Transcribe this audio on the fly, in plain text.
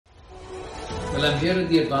Well, I'm here at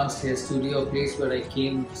the Advanced Hair Studio, a place where I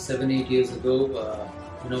came 7-8 years ago.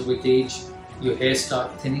 With age, your hair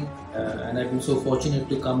starts thinning, and I've been so fortunate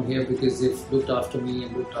to come here because they've looked after me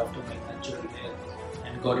and looked after my natural hair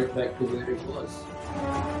and got it back to where it was.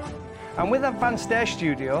 And with Advanced Hair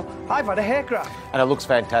Studio, I've had a haircraft. And it looks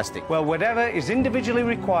fantastic. Well, whatever is individually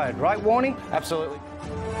required, right, Warnie? Absolutely.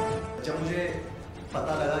 जब मुझे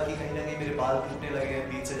पता लगा कि कहीं ना कहीं मेरे बाल टूटने लगे हैं,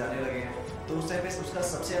 बीच से जाने लगे हैं, तो उस टाइम पे उसका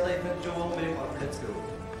सबसे ज़्यादा इफेक्ट जो वो मेरे कॉन्फिडेंस पे हुआ।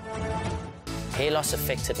 Hair loss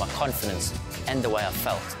affected my confidence and the way I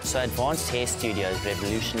felt. So Advanced Hair Studio's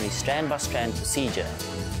revolutionary strand-by-strand procedure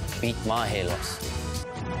beat my hair loss.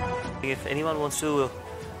 If anyone wants to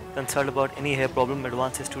consult about any hair problem,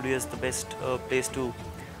 Advanced Hair Studio is the best place to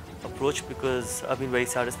approach because I've been very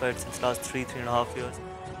satisfied since last 3.5 years.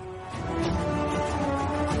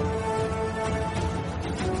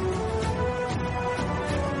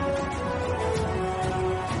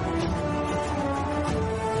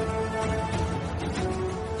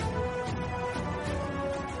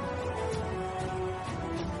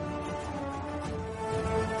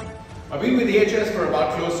 I've been with AHS for about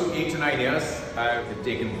close to 8 to 9 years. They've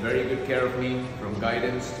taken very good care of me, from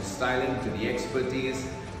guidance to styling to the expertise.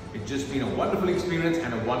 It's just been a wonderful experience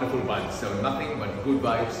and a wonderful bunch. So nothing but good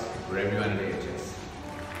vibes for everyone at AHS.